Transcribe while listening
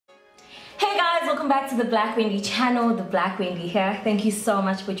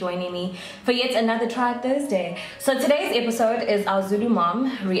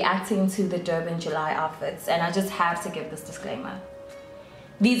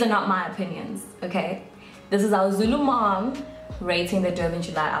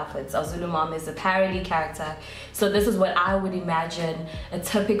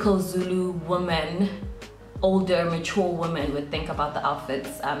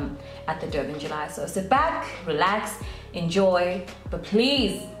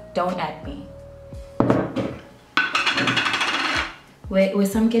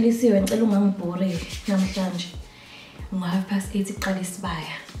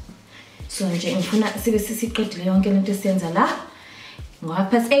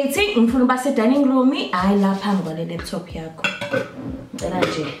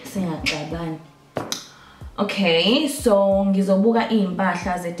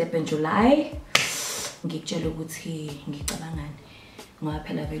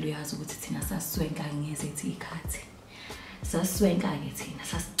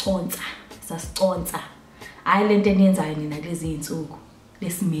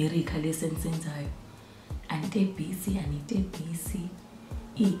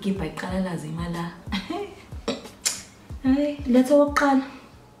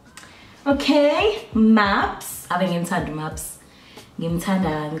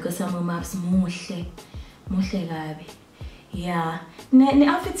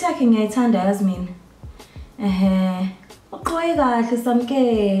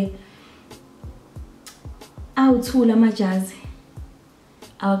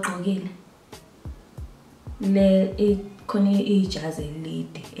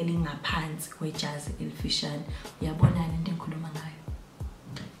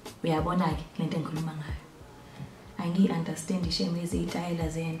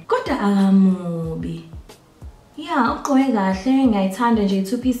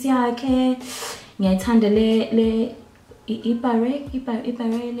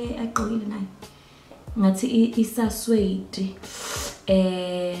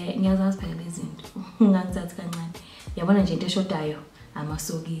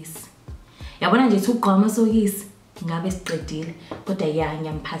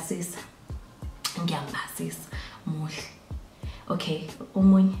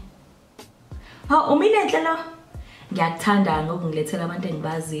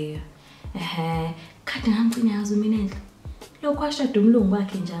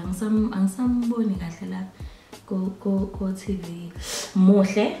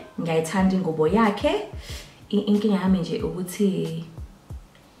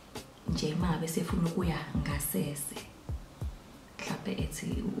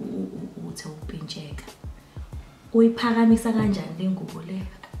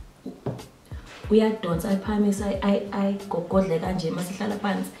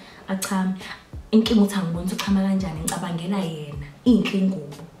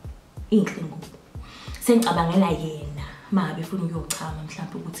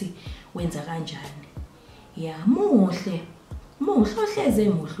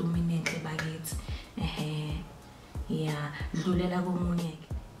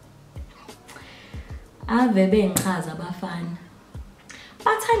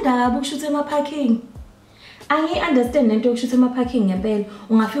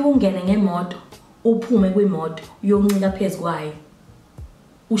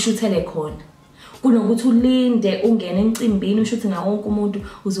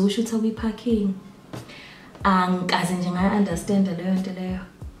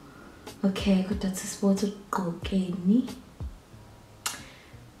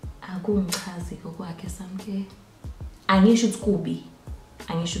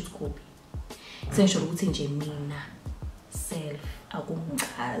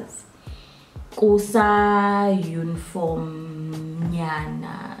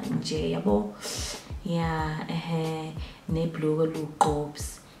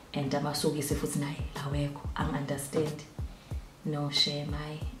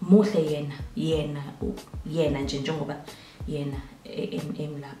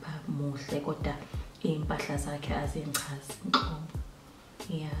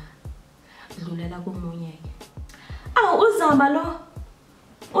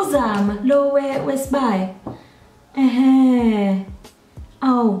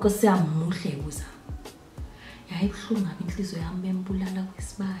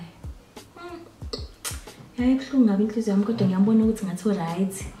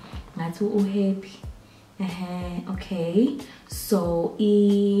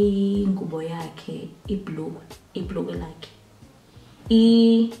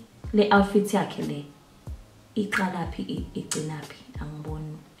le outfit yakhe le iqalaphi igcinaphi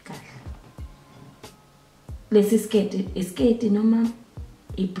angiboni kahle. Lesi skate noma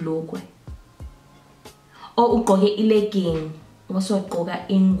iblokwe. Ugqoke ilegging wasogqoka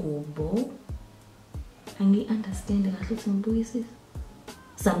ingubo. Angi understand kahle ukuthi ngibuyisise.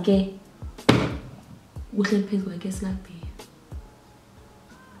 Samke uhleli phezu kwakhe esilabhi.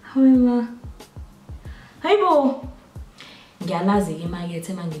 Hayibo. Ngiyalazi ke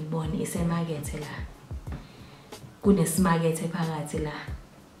imakethe mangilibona isemakethe la. Kunesimakethe phakathi la.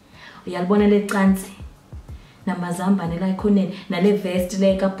 Uyalibona lecansi namazambane la ikhoneni nale vest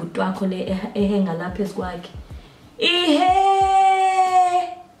le kabhuti wakho le ehenga lapha phezu kwakhe. Ihe!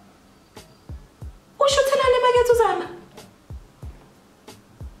 Ushuthela le makethe uzama.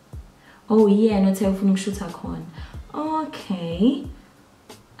 Oh yeah, no tell ufuna ukushutha khona. Okay.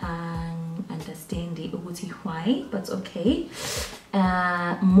 Understand ukuthi why, but okay.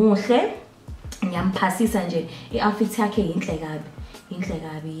 Muhle ngiyamphasisa nje i-outfit yakhe inhle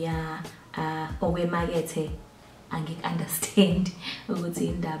kabi ya okwemakethe angik-understand ukuthi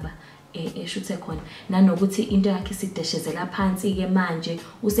indaba eshuthe khona nanokuthi into yakhe sideshezela phansi ke manje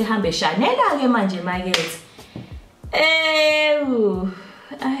usehambe eshanela ke manje emakethe.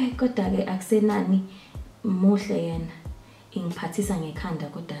 Ay kodwa ke akusenani muhle yena ingiphathisa ngekhanda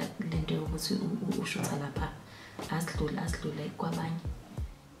kodwa lento yokuthi ushutha lapha asidlule kwabanye.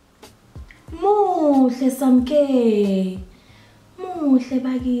 Muhle Samke. Muhle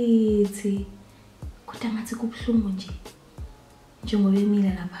bakithi. Kodwa ngathi kubhlungu nje. Njengoba emile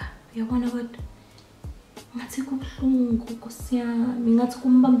lapha. Uyabona kodwa ngathi kubhlungu Nkosi yami, ngathi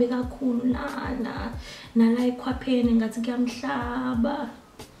kumbambe kakhulu lana. Nala ekhwapheni ngathi kuyamhlaba.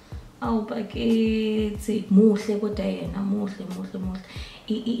 Awu bakithi. Muhle kodwa yena muhle.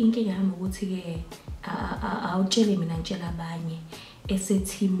 Inkinga yami ukuthi ke awutshele mina ngitshela abanye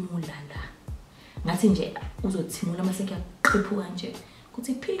esethimula la. Ngathi nje uzothimula mase kuyaqhiphuka nje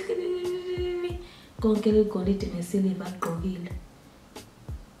kuthi phihli konke le golide nesiliva agqokile.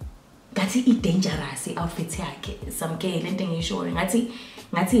 Ngathi i-dangerous i-outfit yakhe Samke lento engishoyo ngathi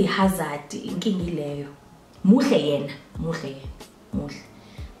i-hazard inkinga ileyo. Muhle yena muhle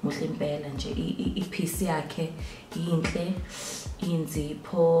impela nje ipiece yakhe inhle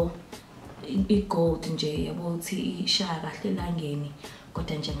inzipho igold nje yabo uthi ishaya kahle elangeni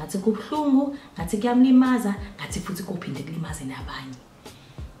kodwa nje ngathi kubhlungu ngathi kuyamlimaza ngathi futhi kuphinde kulimaze nabanye.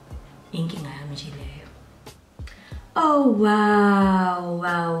 Inkinga yami nje leyo. Oh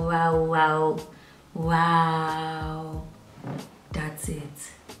wow. That's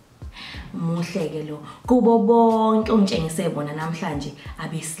it. Muhle ke lo kubo bonke ongitshengise bona namhlanje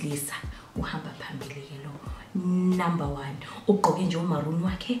abesilisa uhamba phambili ke lo. Number 1 ugqoke nje umaroon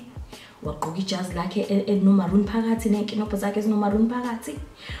wakhe wagqoka ijazi lakhe enomaroon phakathi nenkinopho zakhe ezinomaroon phakathi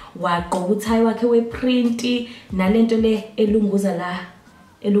wagqoka uthayi wakhe weprint nalento le elunguza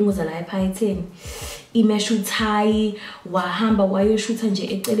la ephayetheni imesha uthayi wahamba wayoshutha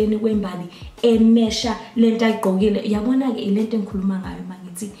nje eceleni kwembali emesha lento ayigqokile. Yabona ke ilento engikhuluma ngayo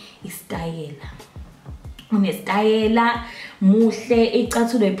mangithi istayela. Unestayela muhle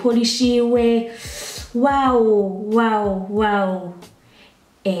icathulo epolishiwe. Wow.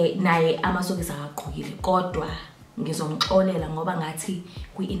 Naye amasokisi akagqokile kodwa ngizomxolela ngoba ngathi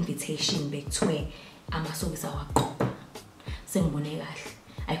kwi-invitation bekuthiwe amasokisi awagqoka. Sengibone kahle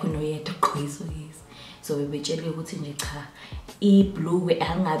ayikho noyedwa ogqoka isokisi. So bebetshela ukuthi nje cha ibhluwe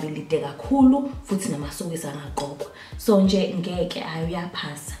angabi lide kakhulu futhi namasokisi angagqokwa. So nje ngeke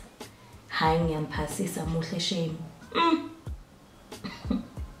uyaphasa. Hayi ngiyamphasisa muhle shame.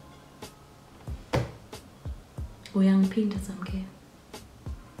 Uyangiphinda Samke.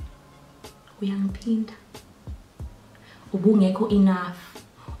 Uyangiphinda. Ubungekho enough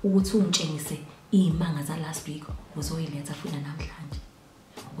ukuthi ungitshengise imanga za last week uzoyiletha funa namhlanje.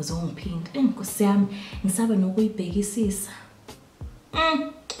 Uzongiphinda. Nkosi yami ngisaba nokuyibhekisisa.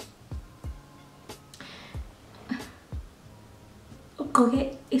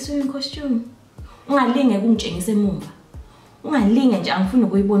 Ugqoke i-swimming costume. Ungalinge kungitshengise emumva. Ungalinge nje angifuni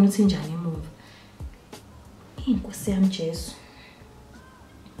ukuyibona ukuthi njani emumva. Nkosi yami Jesu.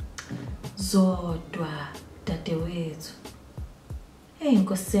 Zodwa dadewethu.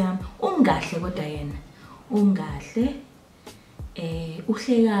 Nkosi yami ungahle kodwa yena. Ungahle.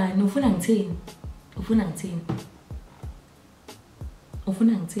 Uhlekani ufuna ngithini?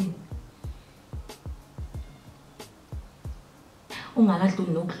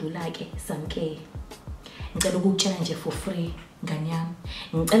 Ungakadluli nokudlula ke Samke. Ngicela ukukutshela nje for free ngani yami.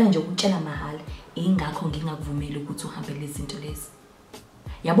 Ngicela nje ukutshela mahala ingakho ngingakuvumeli ukuthi uhambe lezi zinto lezi.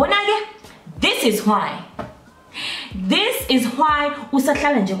 Yabona ke? This is why. This is why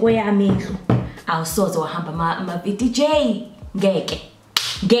usahlala nje kweyami indlu. Awusoze wahamba ama-VDJ. Ngeke.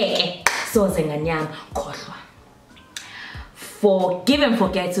 Soze nganyama khohlwa. Forgive and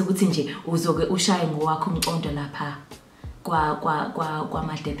forget ukuthi nje uzoke ushaye ngowakho umcondo lapha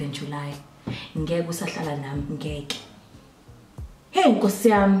kwa Durban July. Ngeke usahlala nami ngeke. Hey Nkosi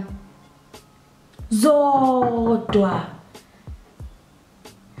yami. Zodwa.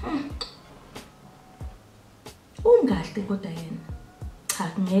 Ungahle kodwa yena.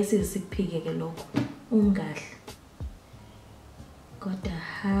 Cha ngeke sikuphike ke lokho. Ungahle. Kodwa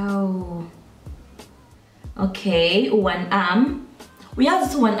how? Okay, one arm.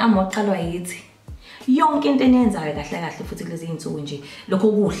 Uyazi ukuthi one arm waqalwa yithi. Yonke into eniyenzayo kahle futhi kulezi insuku nje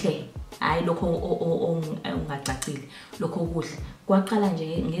lokho kuhle. Hayi lokho ongacacile. Lokho kuhle. Kwaqala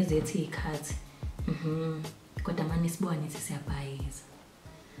nje ngezethi ikhathi. Kodwa manje sibona nithi siyabhayiza.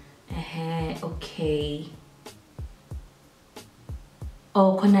 Okay.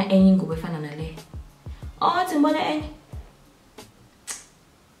 Oh, khona enye ingubo efana nale. Oh, ngibona enye.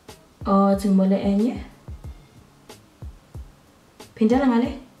 Oh, ngibona enye. Phindela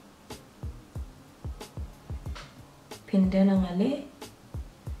ngale. Phindela ngale.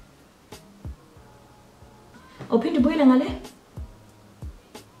 Uphinde ubuyele ngale.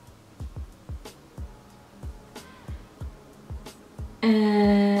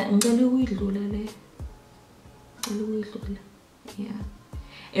 Ngicela ukuyidlula le. Ngicela ukuyidlula. Yeah.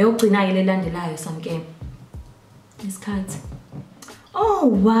 Eyogcina ile landelayo samke. Isikhathi. Oh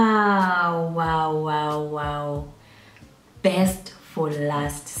wow. Best for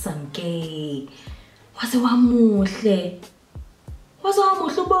last samke. Waze wamuhle.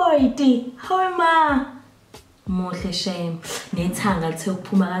 Uboyiti. Hawe ma. Muhle shame. Nethanga lithe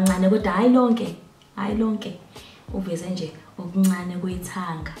ukuphuma kancane kodwa hayi lonke. Uveze nje okuncane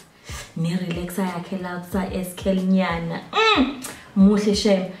kwethanga. Ne-relaxer yakhe la kusa eskelnyana. Muhle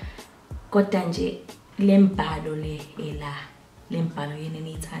shame. Kodwa nje lembhalo lembhalo yena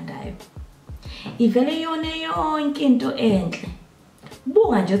eniyithandayo. Ivele yonke into enhle.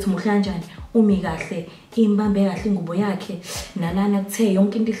 Buka nje uthi muhle kanjani. Umi kahle, imbambe kahle ingubo yakhe. Nalana kuthe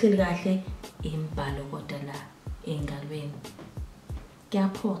yonke into ihleli kahle. Imbhalo kodwa la engalweni.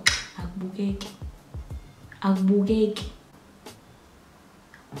 Kuyaphoxa, akubukeki.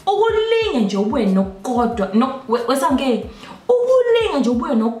 Ukulinga nje ubuye nokukodwa wesamke. Ukulinga nje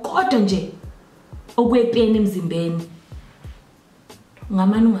ubuye nokukodwa nje okwepeni emzimbeni.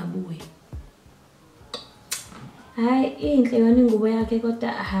 Ngamani ungabuyi. Hayi inhle yona ingubo yakhe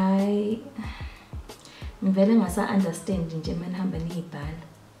kodwa hayi. Ngivele ngasa understand nje manihamba niyibhala.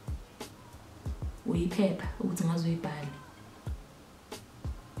 Uyiphepha ukuthi ngaze uyibhale.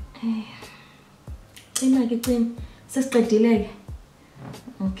 Cima sesiqedile.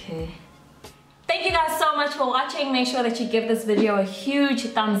 Okay. Thank you guys so much for watching. Make sure that you give this video a huge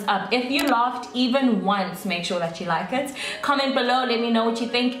thumbs up. If you laughed even once, make sure that you like it. Comment below, let me know what you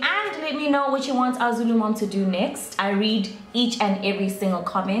think, and let me know what you want our Zulu mom to do next. I read each and every single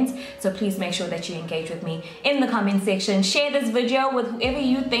comment, so please make sure that you engage with me in the comment section. Share this video with whoever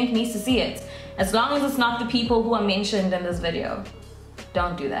you think needs to see it. As long as it's not the people who are mentioned in this video.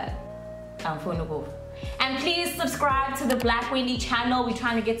 Don't do that. I'm vulnerable. And please subscribe to the Black Wendy channel. We're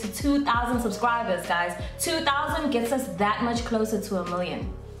trying to get to 2,000 subscribers, guys. 2,000 gets us that much closer to 1 million.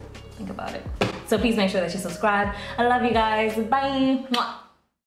 Think about it. So please make sure that you subscribe. I love you guys. Bye. Mwah.